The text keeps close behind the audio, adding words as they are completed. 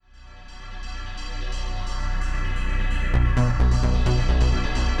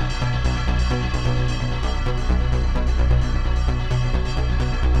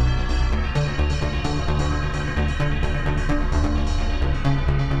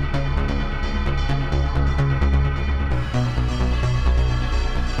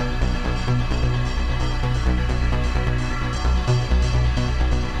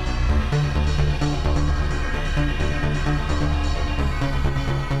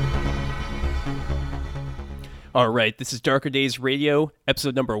All right, this is Darker Days Radio,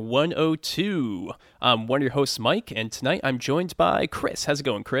 episode number 102. I'm one of your hosts, Mike, and tonight I'm joined by Chris. How's it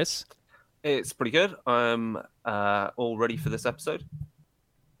going, Chris? It's pretty good. I'm all ready for this episode.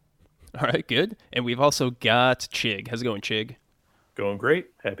 All right, good. And we've also got Chig. How's it going, Chig? Going great.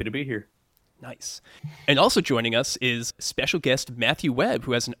 Happy to be here. Nice. And also joining us is special guest Matthew Webb,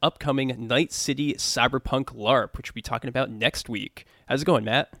 who has an upcoming Night City Cyberpunk LARP, which we'll be talking about next week. How's it going,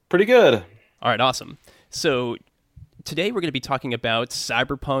 Matt? Pretty good. All right, awesome. So today we're going to be talking about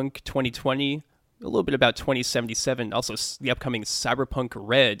Cyberpunk 2020, a little bit about 2077, also the upcoming Cyberpunk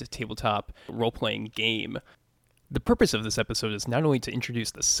Red tabletop role-playing game. The purpose of this episode is not only to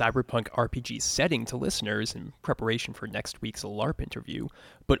introduce the Cyberpunk RPG setting to listeners in preparation for next week's LARP interview,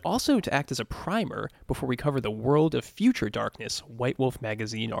 but also to act as a primer before we cover the World of Future Darkness White Wolf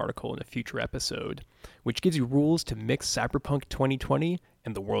magazine article in a future episode, which gives you rules to mix Cyberpunk 2020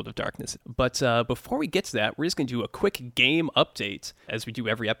 and the World of Darkness. But before we get to that, we're just going to do a quick game update, as we do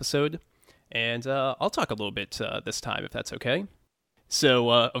every episode, and I'll talk a little bit this time, if that's okay.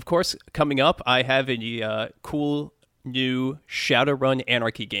 So, of course, coming up, I have a cool new Shadowrun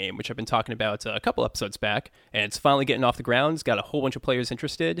Anarchy game, which I've been talking about a couple episodes back, and it's finally getting off the ground. It's got a whole bunch of players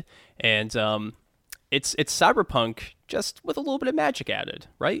interested, and it's Cyberpunk, just with a little bit of magic added,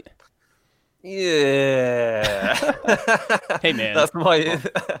 right? Yeah. Hey, man. That's my.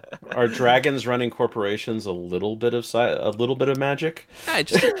 Are dragons running corporations a little bit of magic?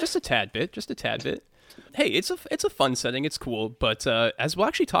 Just a tad bit. Hey, it's a fun setting. It's cool, but as we'll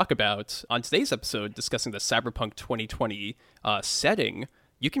actually talk about on today's episode, discussing the Cyberpunk 2020 setting,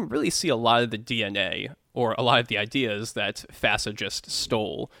 you can really see a lot of the DNA or a lot of the ideas that FASA just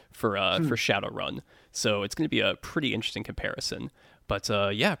stole for Shadowrun. So it's going to be a pretty interesting comparison. But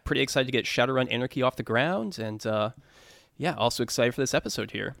yeah, pretty excited to get Shadowrun Anarchy off the ground, and yeah, also excited for this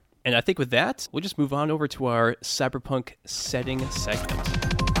episode here. And I think with that, we'll just move on over to our Cyberpunk setting segment.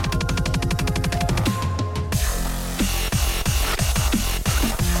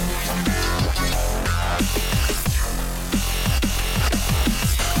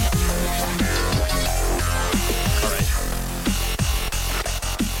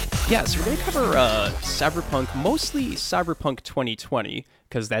 Yeah, so we're going to cover Cyberpunk, mostly Cyberpunk 2020,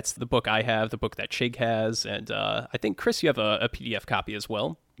 because that's the book I have, the book that Chig has, and I think, Chris, you have a PDF copy as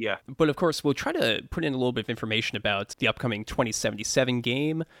well. Yeah. But of course, we'll try to put in a little bit of information about the upcoming 2077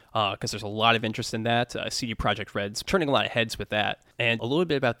 game, because there's a lot of interest in that. CD Projekt Red's turning a lot of heads with that, and a little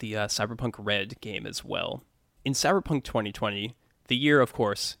bit about the Cyberpunk Red game as well. In Cyberpunk 2020, the year, of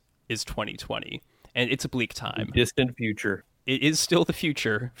course, is 2020, and it's a bleak time. Distant future. It is still the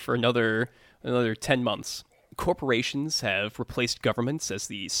future for another 10 months. Corporations have replaced governments as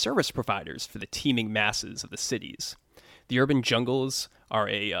the service providers for the teeming masses of the cities. The urban jungles are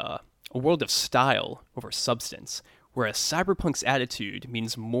a world of style over substance, whereas Cyberpunk's attitude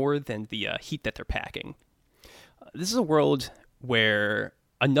means more than the heat that they're packing. This is a world where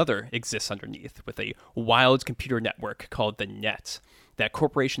another exists underneath, with a wild computer network called the Net that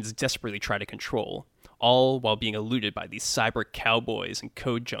corporations desperately try to control, all while being eluded by these cyber cowboys and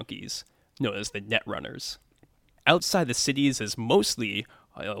code junkies known as the Netrunners. Outside the cities is mostly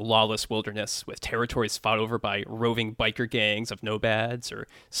a lawless wilderness, with territories fought over by roving biker gangs of nomads or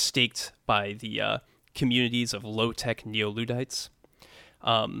staked by the communities of low-tech neo-Luddites.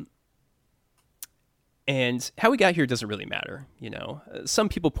 And how we got here doesn't really matter, you know. Some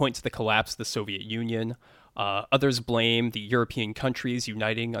people point to the collapse of the Soviet Union. Others blame the European countries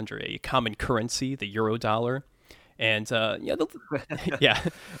uniting under a common currency, the Eurodollar. And yeah,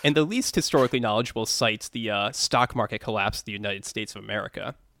 and the least historically knowledgeable cites the stock market collapse of the United States of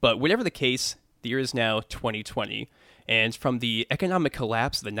America. But whatever the case, the year is now 2020. And from the economic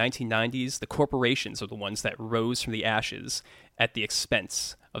collapse of the 1990s, the corporations are the ones that rose from the ashes at the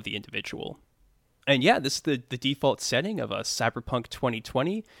expense of the individual. And yeah, this is the default setting of a Cyberpunk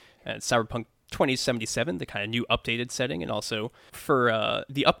 2020 and Cyberpunk 2077, the kind of new updated setting. And also for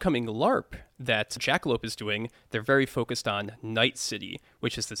the upcoming LARP that Jackalope is doing, they're very focused on Night City,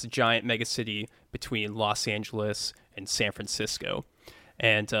 which is this giant megacity between Los Angeles and San Francisco.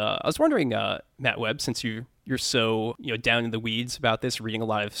 And I was wondering, Matt Webb, since you're so down in the weeds about this, reading a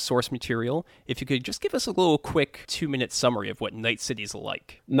lot of source material, if you could just give us a little quick 2-minute summary of what Night City's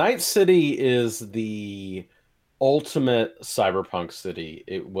like. Night City is the ultimate cyberpunk city.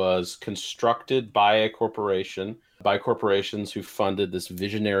 It was constructed by corporations who funded this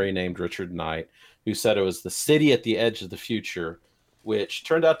visionary named Richard Knight, who said it was the city at the edge of the future, which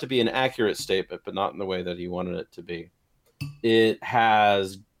turned out to be an accurate statement, but not in the way that he wanted it to be. It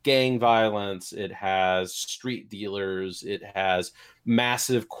has gang violence, it has street dealers, it has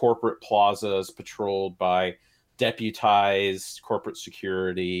massive corporate plazas patrolled by deputized corporate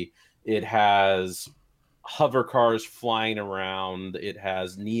security. It has hover cars flying around. It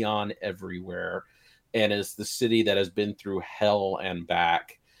has neon everywhere, and is the city that has been through hell and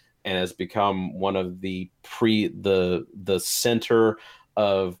back, and has become one of the center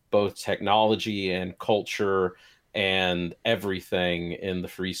of both technology and culture and everything in the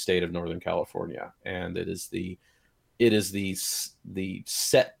free state of Northern California. And it is the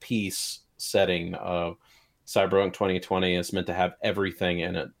set piece setting of Cyberpunk 2020. It's meant to have everything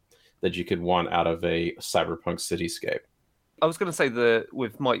in it that you could want out of a cyberpunk cityscape. I was going to say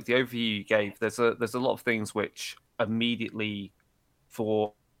with Mike, the overview you gave, there's a lot of things which immediately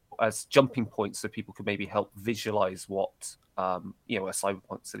for as jumping points so people could maybe help visualize what a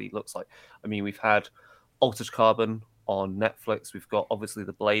cyberpunk city looks like. I mean, we've had Altered Carbon on Netflix. We've got obviously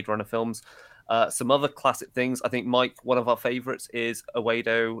the Blade Runner films. Some other classic things. I think, Mike, one of our favorites is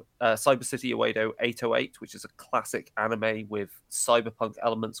Cyber City Uedo 808, which is a classic anime with cyberpunk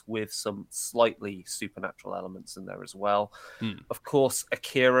elements with some slightly supernatural elements in there as well. Of course,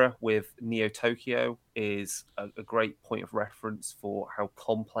 Akira with Neo Tokyo is a great point of reference for how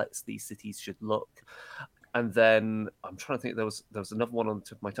complex these cities should look. And then I'm trying to think, there was another one on the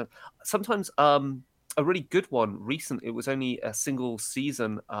tip of my tongue. Sometimes a really good one recent, it was only a single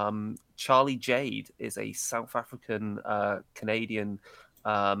season. Charlie Jade is a South African Canadian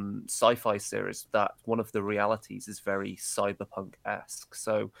sci-fi series that one of the realities is very cyberpunk-esque.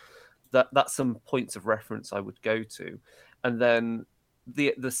 So that's some points of reference I would go to. And then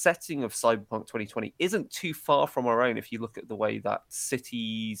the setting of Cyberpunk 2020 isn't too far from our own if you look at the way that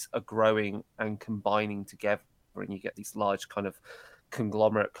cities are growing and combining together, and you get these large kind of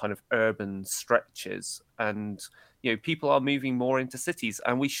conglomerate kind of urban stretches, and people are moving more into cities,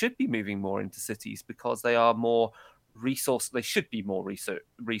 and we should be moving more into cities because they are more they should be more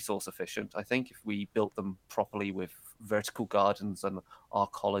resource efficient. I think if we built them properly with vertical gardens and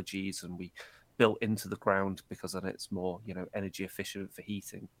arcologies, and we built into the ground, because then it's more energy efficient for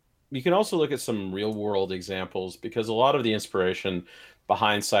heating. You can also look at some real world examples, because a lot of the inspiration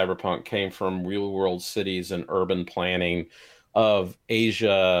behind Cyberpunk came from real world cities and urban planning of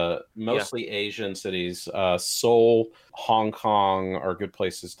Asia, mostly Asian cities. Seoul, Hong Kong are good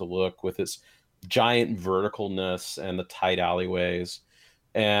places to look, with its giant verticalness and the tight alleyways.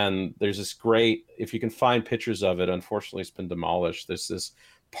 And there's this great, if you can find pictures of it, unfortunately it's been demolished, there's this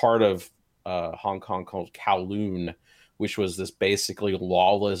part of Hong Kong called Kowloon, which was this basically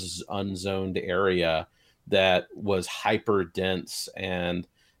lawless, unzoned area that was hyper dense and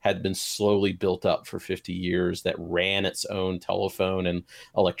had been slowly built up for 50 years, that ran its own telephone and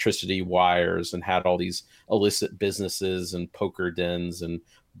electricity wires and had all these illicit businesses and poker dens and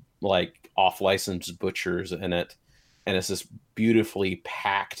like off-licensed butchers in it. And it's this beautifully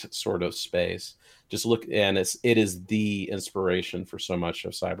packed sort of space. Just look, and it is the inspiration for so much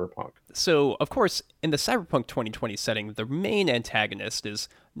of Cyberpunk. So, of course, in the Cyberpunk 2020 setting, the main antagonist is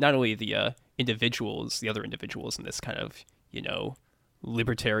not only the other individuals in this kind of,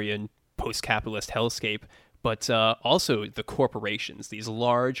 libertarian post-capitalist hellscape, but also the corporations, these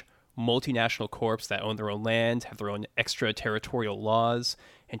large multinational corps that own their own land, have their own extraterritorial laws,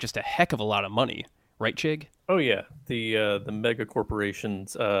 and just a heck of a lot of money. Right, Chig? Oh yeah, the mega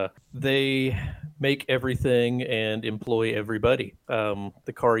corporations, they make everything and employ everybody.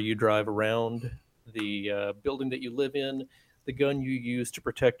 The car you drive around, the building that you live in, the gun you use to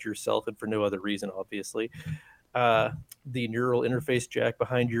protect yourself, and for no other reason, obviously. The neural interface jack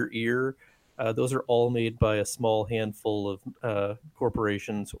behind your ear, those are all made by a small handful of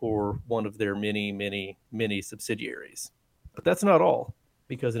corporations or one of their many, many, many subsidiaries. But that's not all.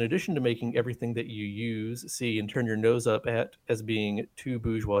 Because in addition to making everything that you use, see, and turn your nose up at as being too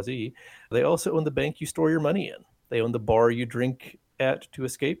bourgeoisie, they also own the bank you store your money in. They own the bar you drink at to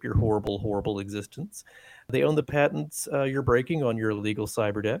escape your horrible, horrible existence. They own the patents you're breaking on your illegal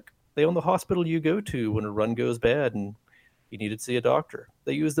cyber deck. They own the hospital you go to when a run goes bad and you need to see a doctor.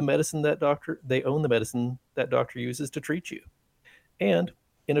 They own the medicine that doctor uses to treat you. And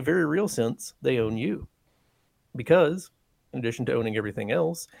in a very real sense, they own you. Because in addition to owning everything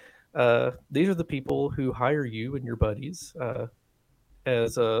else, these are the people who hire you and your buddies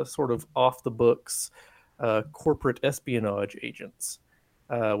as sort of off-the-books corporate espionage agents.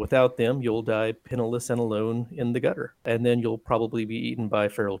 Without them, you'll die penniless and alone in the gutter, and then you'll probably be eaten by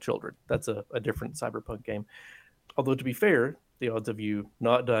feral children. That's a different Cyberpunk game. Although, to be fair, the odds of you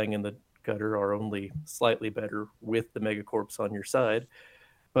not dying in the gutter are only slightly better with the megacorps on your side.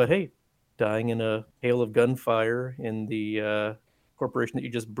 But hey, dying in a hail of gunfire in the corporation that you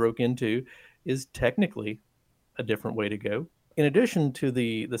just broke into is technically a different way to go. In addition to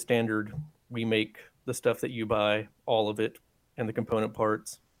the standard we make the stuff that you buy, all of it, and the component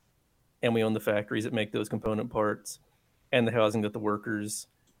parts. And we own the factories that make those component parts, and the housing that the workers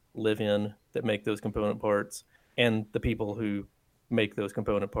live in that make those component parts, and the people who make those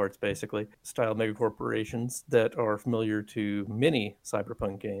component parts, basically. Style megacorporations that are familiar to many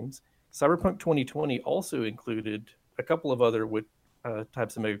cyberpunk games. Cyberpunk 2020 also included a couple of other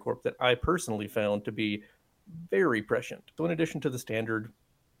types of megacorp that I personally found to be very prescient. So in addition to the standard,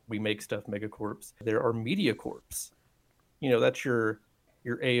 we make stuff megacorps, there are media corps. That's your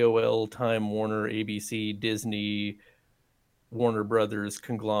AOL, Time Warner, ABC, Disney, Warner Brothers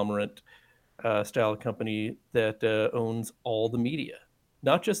conglomerate style company that owns all the media.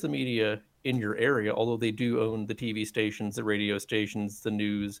 Not just the media in your area, although they do own the TV stations, the radio stations, the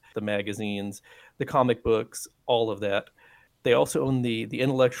news, the magazines, the comic books, all of that. They also own the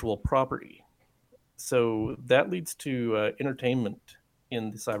intellectual property. So that leads to entertainment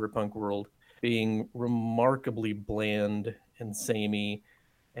in the cyberpunk world being remarkably bland and samey,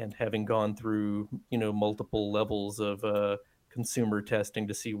 and having gone through multiple levels of consumer testing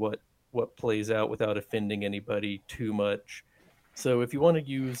to see what plays out without offending anybody too much. So if you want to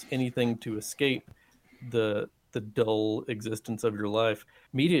use anything to escape the dull existence of your life,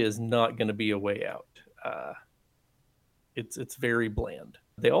 media is not going to be a way out. It's very bland.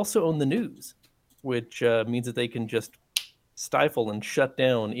 They also own the news, which means that they can just stifle and shut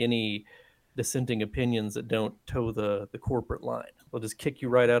down any dissenting opinions that don't toe the corporate line. They'll just kick you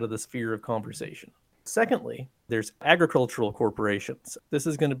right out of the sphere of conversation. Secondly, there's agricultural corporations. This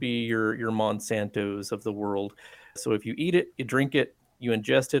is going to be your Monsantos of the world. So if you eat it, you drink it, you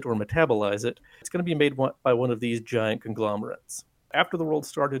ingest it, or metabolize it, it's going to be made by one of these giant conglomerates. After the world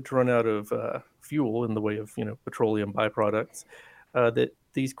started to run out of fuel in the way of petroleum byproducts, that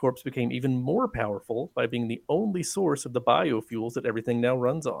these corps became even more powerful by being the only source of the biofuels that everything now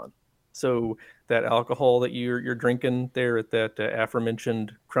runs on. So that alcohol that you're drinking there at that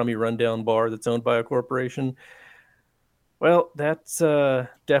aforementioned crummy rundown bar that's owned by a corporation, well, that's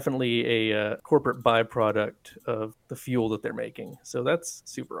definitely a corporate byproduct of the fuel that they're making. So that's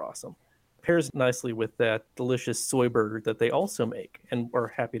super awesome. Pairs nicely with that delicious soy burger that they also make and are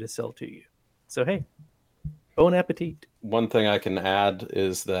happy to sell to you. So hey, bon appetit. One thing I can add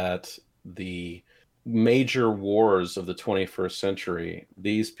is that the major wars of the 21st century,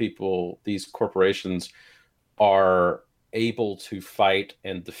 these corporations are able to fight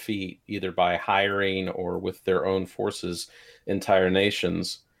and defeat either by hiring or with their own forces entire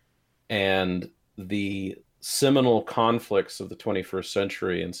nations. And the seminal conflicts of the 21st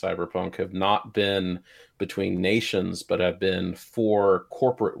century in cyberpunk have not been between nations, but have been for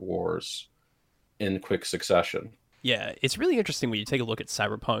corporate wars in quick succession. Yeah, it's really interesting when you take a look at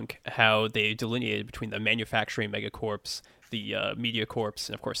Cyberpunk, how they delineated between the manufacturing megacorps, the media corps,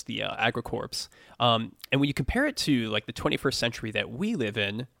 and of course the agricorps. And when you compare it to like the 21st century that we live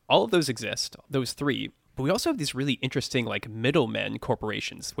in, all of those exist, those three. But we also have these really interesting like middlemen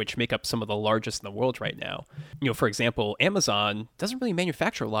corporations, which make up some of the largest in the world right now. For example, Amazon doesn't really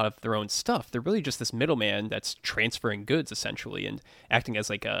manufacture a lot of their own stuff. They're really just this middleman that's transferring goods essentially and acting as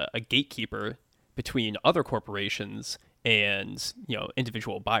like a gatekeeper between other corporations and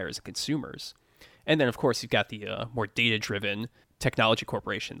individual buyers and consumers. And then of course you've got the more data-driven technology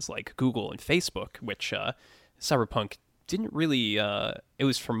corporations like Google and Facebook, which Cyberpunk didn't really it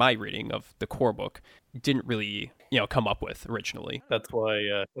was from my reading of the core book, didn't really come up with originally. That's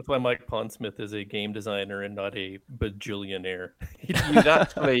why Mike Pondsmith is a game designer and not a bajillionaire. You'd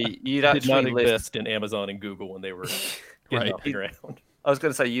actually did not invest in Amazon and Google when they were getting off the ground. I was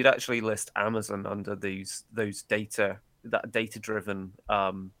going to say you'd actually list Amazon under those data-driven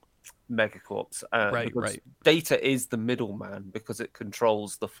megacorps. Right. Data is the middleman because it will control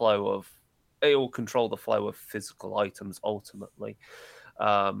the flow of physical items ultimately.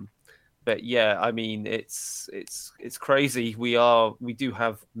 But yeah, I mean, it's crazy. We do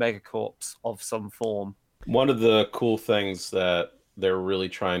have megacorps of some form. One of the cool things that they're really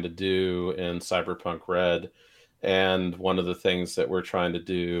trying to do in Cyberpunk Red, and one of the things that we're trying to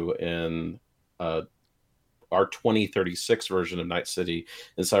do in our 2036 version of Night City,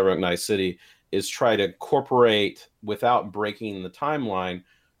 in Cyberpunk Night City, is try to incorporate, without breaking the timeline,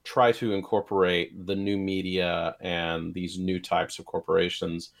 try to incorporate the new media and these new types of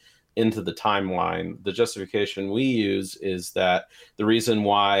corporations into the timeline. The justification we use is that the reason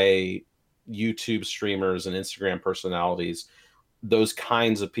why YouTube streamers and Instagram personalities, those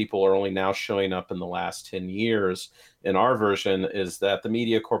kinds of people, are only now showing up in the last 10 years in our version is that the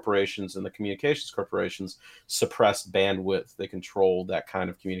media corporations and the communications corporations suppressed bandwidth. They controlled that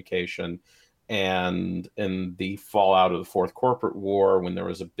kind of communication. And in the fallout of the Fourth Corporate War, when there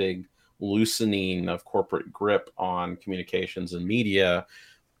was a big loosening of corporate grip on communications and media,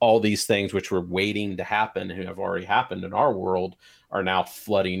 all these things which were waiting to happen, who have already happened in our world, are now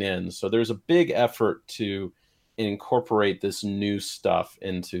flooding in. So there's a big effort to incorporate this new stuff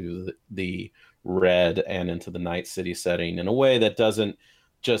into the Red and into the Night City setting in a way that doesn't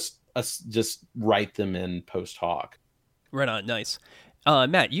just write them in post hoc. Right on, nice.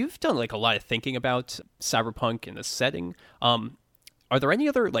 Matt, you've done like a lot of thinking about cyberpunk in the setting. Are there any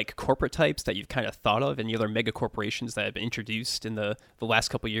other like corporate types that you've kind of thought of? Any other mega corporations that have been introduced in the last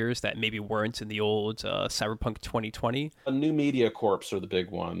couple of years that maybe weren't in the old Cyberpunk 2020? New Media Corps are the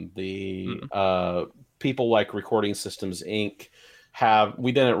big one. The people like Recording Systems Inc.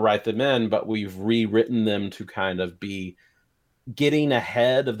 we didn't write them in, but we've rewritten them to kind of be getting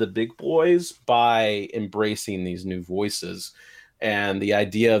ahead of the big boys by embracing these new voices. And the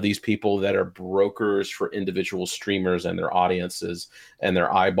idea of these people that are brokers for individual streamers and their audiences and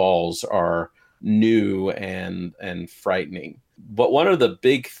their eyeballs are new and frightening. But one of the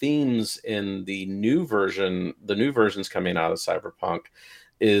big themes in the new versions coming out of Cyberpunk,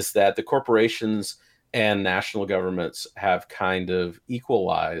 is that the corporations and national governments have kind of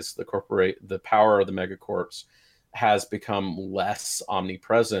equalized. The power of the megacorps has become less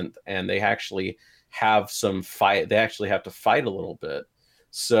omnipresent, and they actually have some fight. They actually have to fight a little bit.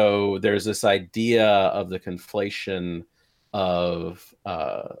 So there's this idea of the conflation of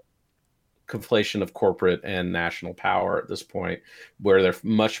corporate and national power at this point, where they're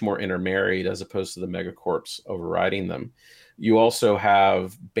much more intermarried as opposed to the megacorps overriding them. You also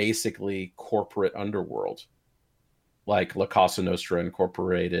have basically corporate underworld, like La Casa Nostra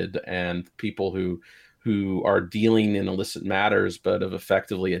Incorporated, and people who are dealing in illicit matters, but have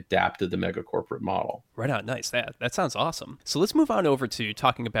effectively adapted the mega corporate model. Right on, nice. That sounds awesome. So let's move on over to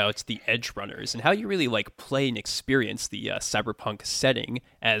talking about the Edge Runners and how you really like play and experience the cyberpunk setting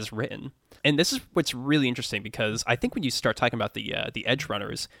as written. And this is what's really interesting, because I think when you start talking about the Edge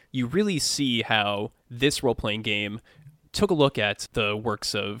Runners, you really see how this role-playing game took a look at the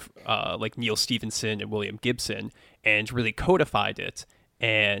works of like Neil Stephenson and William Gibson and really codified it,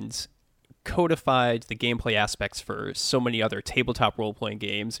 and codified the gameplay aspects for so many other tabletop role-playing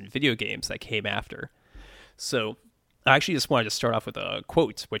games and video games that came after. So I actually just wanted to start off with a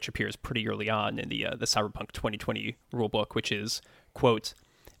quote which appears pretty early on in the Cyberpunk 2020 rulebook, which is, quote,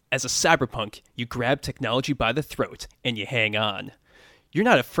 "As a cyberpunk, you grab technology by the throat and you hang on. You're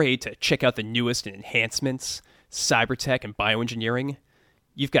not afraid to check out the newest in enhancements, cybertech, and bioengineering.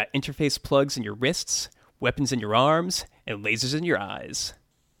 You've got interface plugs in your wrists, weapons in your arms, and lasers in your eyes."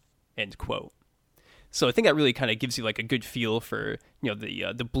 End quote. So I think that really kind of gives you like a good feel for, you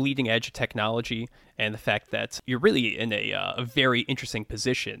know, the bleeding edge of technology, and the fact that you're really in a very interesting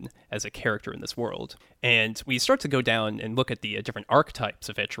position as a character in this world. And when you start to go down and look at the different archetypes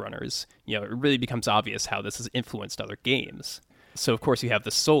of Edge Runners, you know, it really becomes obvious how this has influenced other games. So of course you have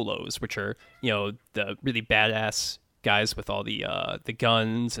the solos, which are, you know, the really badass guys with all the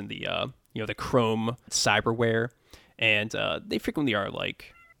guns and the chrome cyberware, and they frequently are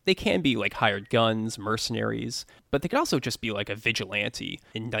like, they can be like hired guns, mercenaries, but they could also just be like a vigilante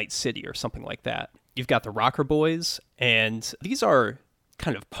in Night City or something like that. You've got the Rocker Boys, and these are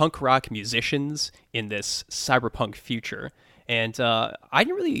kind of punk rock musicians in this cyberpunk future. And I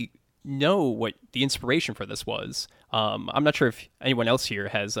didn't really know what the inspiration for this was. I'm not sure if anyone else here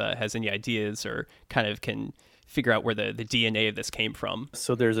has any ideas or kind of can figure out where the DNA of this came from.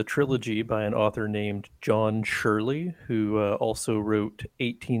 So there's a trilogy by an author named John Shirley, who also wrote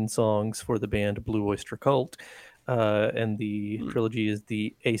 18 songs for the band Blue Oyster Cult. And the trilogy is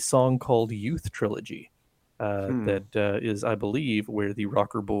A Song Called Youth trilogy. That is, I believe, where the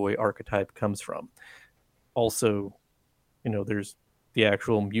rocker boy archetype comes from. Also, you know, there's the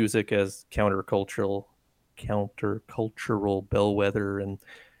actual music as countercultural bellwether, and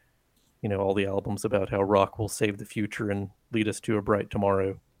you know, all the albums about how rock will save the future and lead us to a bright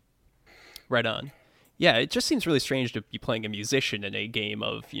tomorrow. Right on. Yeah, it just seems really strange to be playing a musician in a game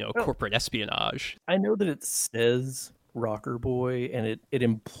of, you know, corporate espionage. I know that it says rocker boy, and it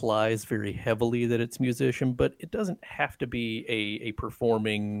implies very heavily that it's musician, but it doesn't have to be a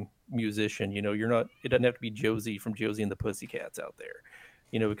performing musician. You know, it doesn't have to be Josie from Josie and the Pussycats out there.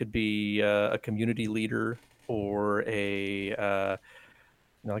 You know, it could be a community leader, or a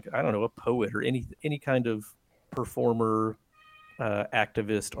like, I don't know, a poet, or any kind of performer,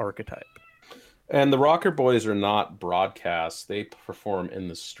 activist archetype. And the Rocker Boys are not broadcast. They perform in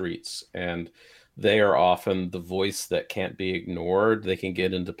the streets, and they are often the voice that can't be ignored. They can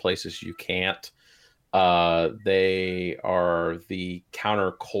get into places you can't. They are the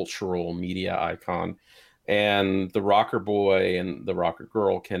countercultural media icon. and the rocker boy and the rocker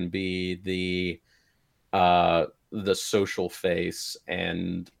girl can be the social face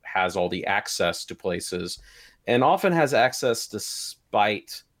and has all the access to places, and often has access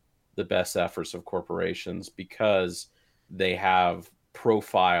despite the best efforts of corporations, because they have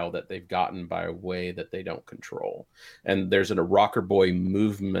profile that they've gotten by a way that they don't control. And there's a rocker boy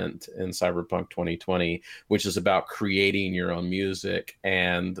movement in Cyberpunk 2020, which is about creating your own music,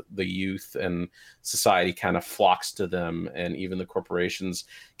 and the youth and society kind of flocks to them, and even the corporations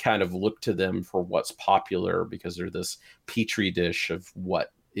kind of look to them for what's popular, because they're this petri dish of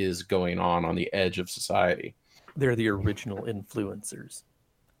what is going on the edge of society. They're the original influencers.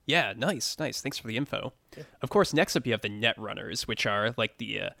 Yeah, nice. Thanks for the info. Yeah. Of course, next up you have the net runners, which are like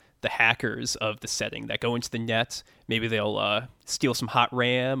the hackers of the setting that go into the net. Maybe they'll steal some hot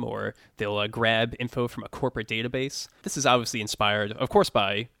RAM, or they'll grab info from a corporate database. This is obviously inspired, of course,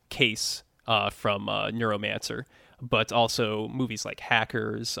 by Case from Neuromancer, but also movies like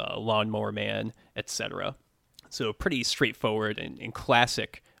Hackers, Lawnmower Man, etc. So pretty straightforward and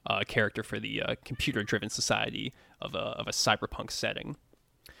classic character for the computer-driven society of a cyberpunk setting.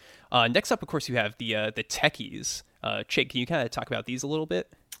 Next up, of course, you have the techies. Chig, can you kind of talk about these a little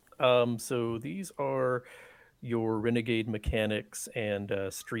bit? So these are your renegade mechanics and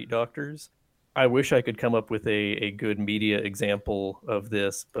street doctors. I wish I could come up with a good media example of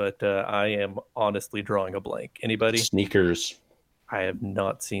this, but I am honestly drawing a blank. Anybody? Sneakers. I have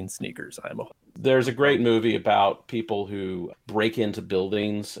not seen Sneakers. There's a great movie about people who break into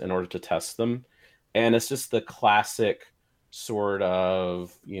buildings in order to test them. And it's just the classic sort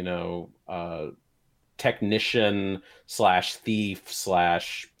of, technician / thief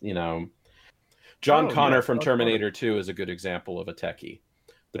 / John Connor from Terminator 2 is a good example of a techie.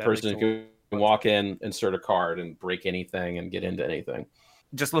 The person who can walk in, insert a card, and break anything and get into anything.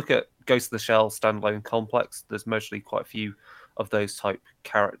 Just look at Ghost of the Shell standalone complex. There's mostly quite a few of those type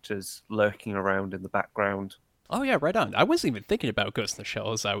characters lurking around in the background. Oh, yeah, right on. I wasn't even thinking about Ghost in the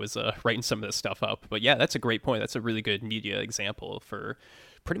Shell as I was writing some of this stuff up. But yeah, that's a great point. That's a really good media example for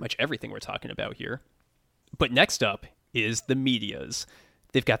pretty much everything we're talking about here. But next up is the medias.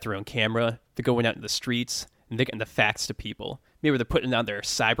 They've got their own camera. They're going out in the streets, and they're getting the facts to people. Maybe they're putting on their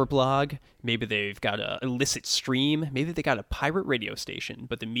cyber blog. Maybe they've got an illicit stream. Maybe they got a pirate radio station.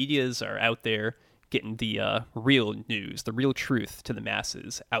 But the medias are out there getting the real news, the real truth to the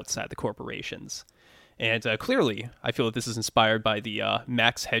masses outside the corporations. And clearly, I feel that this is inspired by the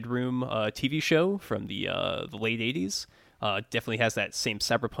Max Headroom TV show from the late 80s. Definitely has that same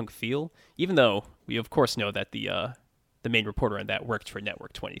cyberpunk feel, even though we, of course, know that the main reporter on that worked for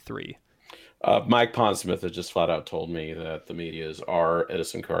Network 23. Mike Pondsmith has just flat out told me that the medias are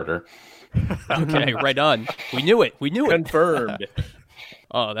Edison Carter. Okay, right on. We knew it. Confirmed.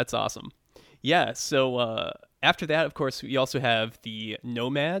 Oh, that's awesome. Yeah, so after that, of course, we also have the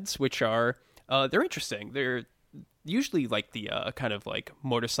Nomads, which are... they're interesting. They're usually like the kind of like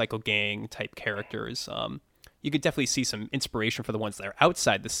motorcycle gang type characters. You could definitely see some inspiration for the ones that are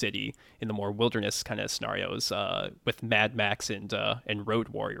outside the city in the more wilderness kind of scenarios with Mad Max and Road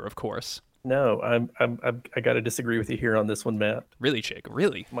Warrior, of course. No, I got to disagree with you here on this one, Matt. Really, Chick?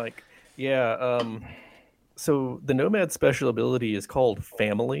 Really? Mike. Yeah. So the Nomad special ability is called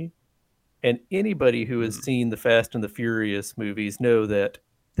Family, and anybody who has seen the Fast and the Furious movies know that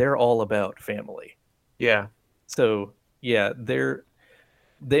they're all about family. Yeah. So yeah,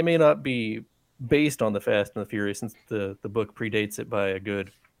 they may not be based on the Fast and the Furious, since the book predates it by a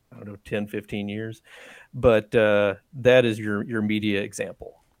good, 10, 15 years. But that is your media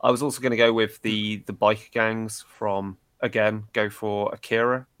example. I was also going to go with the biker gangs from, again, go for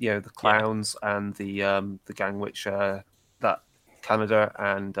Akira. The clowns and the gang which that Kaneda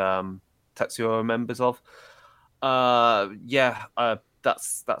and Tetsuo are members of.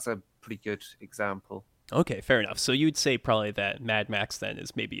 That's a pretty good example. Okay, fair enough. So you'd say probably that Mad Max then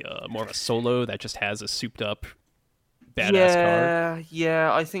is maybe more of a solo that just has a souped up badass car.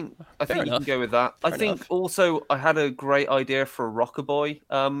 Yeah, I think you can go with that. I think also I had a great idea for a Rocker Boy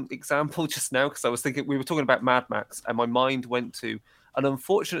example just now, because I was thinking we were talking about Mad Max, and my mind went to an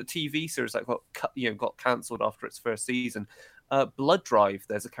unfortunate TV series that got cancelled after its first season. Blood Drive.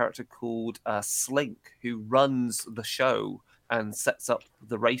 There's a character called Slink who runs the show and sets up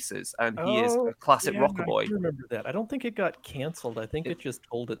the races, and he is a classic rocker boy. I remember that. I don't think it got canceled. I think it just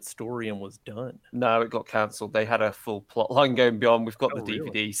told its story and was done. No, it got cancelled. They had a full plot line going beyond. We've got the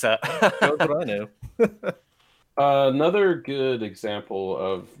DVD set. That's what I know. Another good example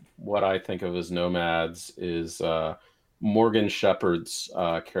of what I think of as nomads is Morgan Shepard's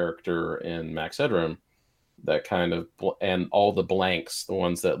character in Max Headroom. that kind of, and all the blanks, the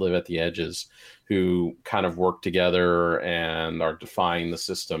ones that live at the edges, who kind of work together and are defying the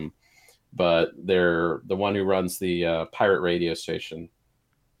system. But they're the one who runs the pirate radio station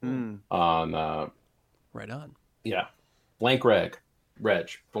on. Right on. Yeah, Blank Reg,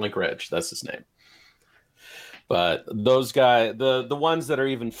 Blank Reg. That's his name. But those guys, the ones that are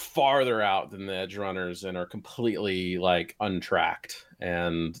even farther out than the Edge Runners and are completely like untracked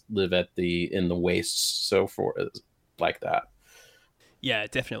and live in the wastes, so forth, like that. Yeah,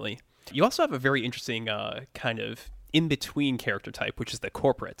 definitely. You also have a very interesting kind of in between character type, which is the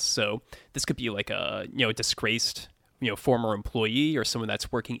corporates. So this could be like a disgraced former employee, or someone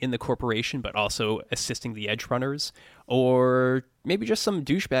that's working in the corporation but also assisting the Edge Runners, or maybe just some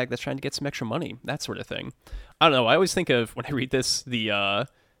douchebag that's trying to get some extra money, that sort of thing. I don't know. I always think of, when I read this, that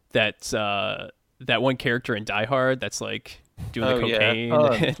one character in Die Hard that's like doing the cocaine.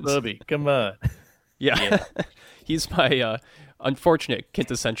 Yeah. Bubby, come on. Yeah. He's my unfortunate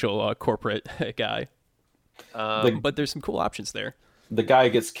quintessential corporate guy. But there's some cool options there. The guy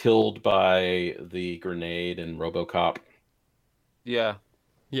gets killed by the grenade in RoboCop. Yeah.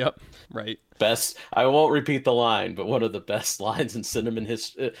 Yep. Right. Best. I won't repeat the line, but one of the best lines in cinema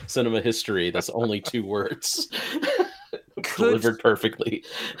history. That's only 2 words. Delivered perfectly.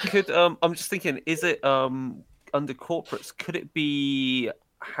 I'm just thinking, is it under corporates? Could it be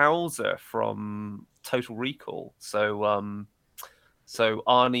Hauser from Total Recall? So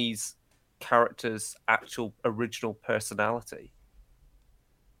Arnie's character's actual original personality.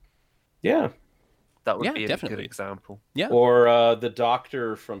 Yeah, that would be a definitely. good example. Yeah, or the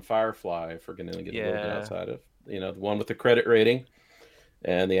doctor from Firefly, if we're going to get a little bit outside of, the one with the credit rating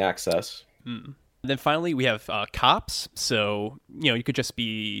and the access. And then finally, we have cops. So, you could just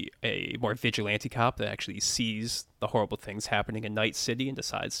be a more vigilante cop that actually sees the horrible things happening in Night City and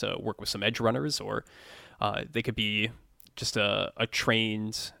decides to work with some Edge Runners, or they could be just a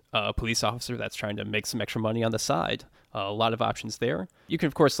trained police officer that's trying to make some extra money on the side. A lot of options there. You can,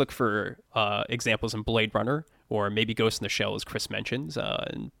 of course, look for examples in Blade Runner, or maybe Ghost in the Shell, as Chris mentions,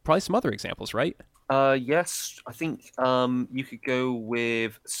 and probably some other examples, right? Yes, I think you could go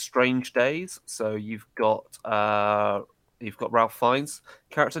with Strange Days. So you've got Ralph Fiennes'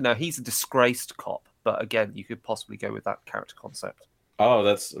 character. Now, he's a disgraced cop, but again, you could possibly go with that character concept. Oh,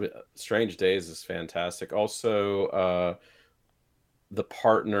 that's Strange Days is fantastic. Also, the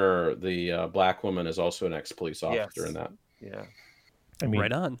partner, the black woman, is also an ex-police officer in that. Yeah. I mean,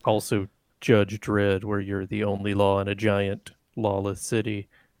 right on. Also, Judge Dredd, where you're the only law in a giant lawless city.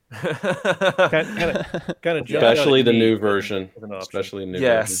 kind of especially the new version. Especially new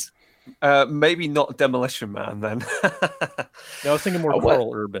version. Maybe not Demolition Man then. No, I was thinking more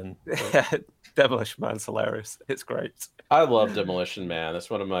Carl Urban. Yeah, Demolition Man's hilarious. It's great. I love Demolition Man. That's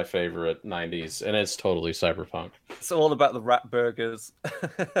one of my favorite 90s, and it's totally cyberpunk. It's all about the rat burgers.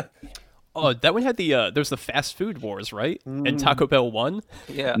 Oh, that one had there's the fast food wars, right? And Taco Bell won.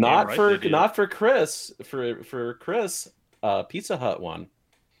 Yeah, not for Chris. For Chris, Pizza Hut won,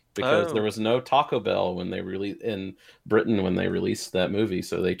 because there was no Taco Bell when they in Britain when they released that movie,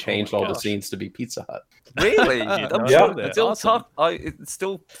 so they changed all the scenes to be Pizza Hut. Really? Yeah. Awesome. It's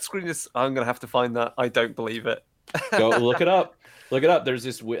still screwing this. I'm gonna have to find that. I don't believe it. Go look it up. Look it up. There's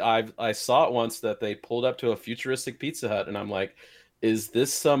this. I saw it once that they pulled up to a futuristic Pizza Hut, and I'm like, is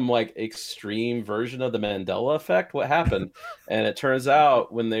this some like extreme version of the Mandela effect? What happened? And it turns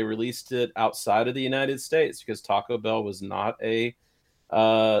out when they released it outside of the United States, because Taco Bell was not a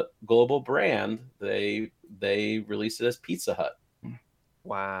global brand, they released it as Pizza Hut.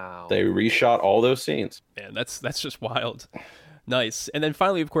 Wow. They reshot all those scenes. Man, that's just wild. Nice. And then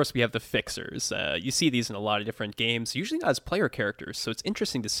finally, of course, we have the Fixers. You see these in a lot of different games, usually not as player characters, so it's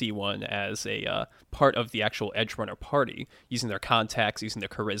interesting to see one as a part of the actual Edge Runner party, using their contacts, using their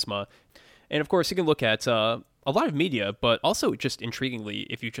charisma. And of course, you can look at a lot of media, but also just intriguingly,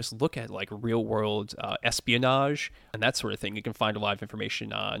 if you just look at like real-world espionage and that sort of thing, you can find a lot of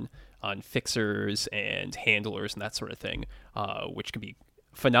information on Fixers and handlers and that sort of thing, which can be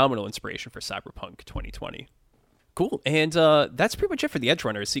phenomenal inspiration for Cyberpunk 2020. Cool. And that's pretty much it for the Edge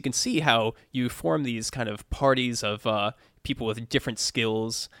Runners. So you can see how you form these kind of parties of people with different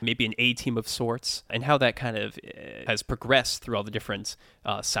skills, maybe an A-team of sorts, and how that kind of has progressed through all the different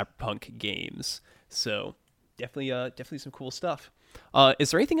Cyberpunk games. So definitely some cool stuff.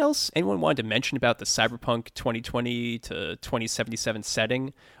 Is there anything else anyone wanted to mention about the Cyberpunk 2020 to 2077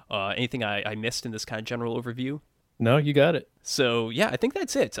 setting? Anything I missed in this kind of general overview? No, you got it. So, yeah, I think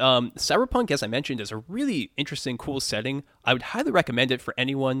that's it. Cyberpunk, as I mentioned, is a really interesting, cool setting. I would highly recommend it for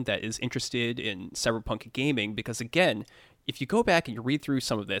anyone that is interested in cyberpunk gaming because, again, if you go back and you read through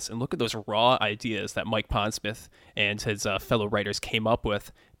some of this and look at those raw ideas that Mike Pondsmith and his fellow writers came up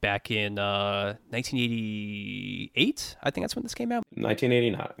with back in 1988, I think that's when this came out.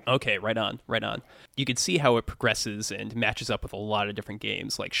 1989. Okay, right on. You can see how it progresses and matches up with a lot of different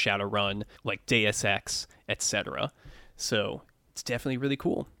games like Shadowrun, like Deus Ex, etc. So it's definitely really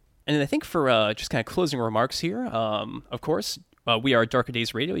cool. And then I think for just kind of closing remarks here, of course, we are Darker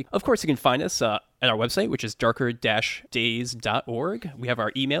Days Radio. Of course, you can find us at our website, which is darker-days.org. We have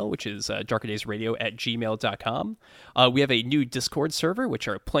our email, which is darkerdaysradio@gmail.com. We have a new Discord server, which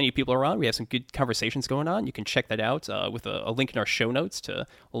are plenty of people around. We have some good conversations going on. You can check that out with a link in our show notes to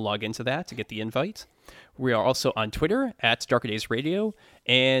log into that to get the invite. We are also on Twitter at Darker Days Radio,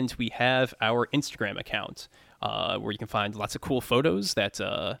 and we have our Instagram account where you can find lots of cool photos that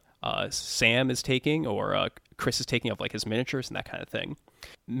Sam is taking or Chris is taking of like his miniatures and that kind of thing.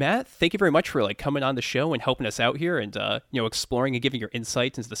 Matt, thank you very much for like coming on the show and helping us out here and exploring and giving your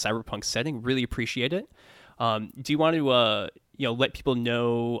insight into the cyberpunk setting. Really appreciate it. Do you want to let people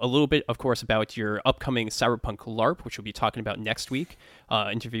know a little bit, of course, about your upcoming Cyberpunk LARP, which we'll be talking about next week,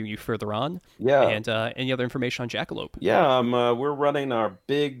 interviewing you further on. Yeah. And any other information on Jackalope. Yeah, we're running our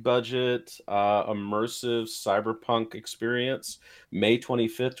big budget immersive cyberpunk experience May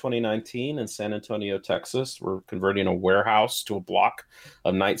 25th, 2019 in San Antonio, Texas. We're converting a warehouse to a block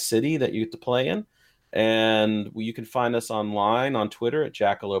of Night City that you get to play in. And you can find us online on Twitter at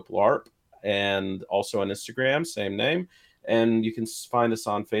Jackalope LARP and also on Instagram, same name. And you can find us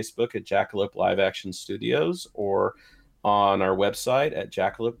on Facebook at Jackalope Live Action Studios or on our website at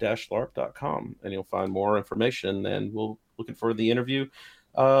jackalope-larp.com. And you'll find more information. And we'll looking forward to the interview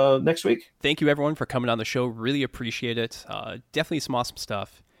next week. Thank you, everyone, for coming on the show. Really appreciate it. Definitely some awesome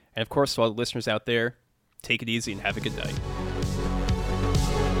stuff. And, of course, to all the listeners out there, take it easy and have a good night.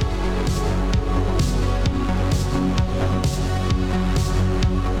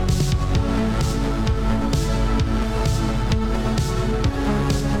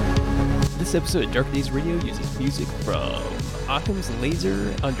 This episode of Darker Days Radio uses music from Occam's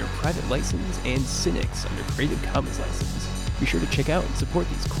Laser under private license and Cynics under Creative Commons license. Be sure to check out and support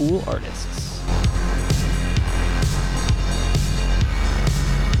these cool artists.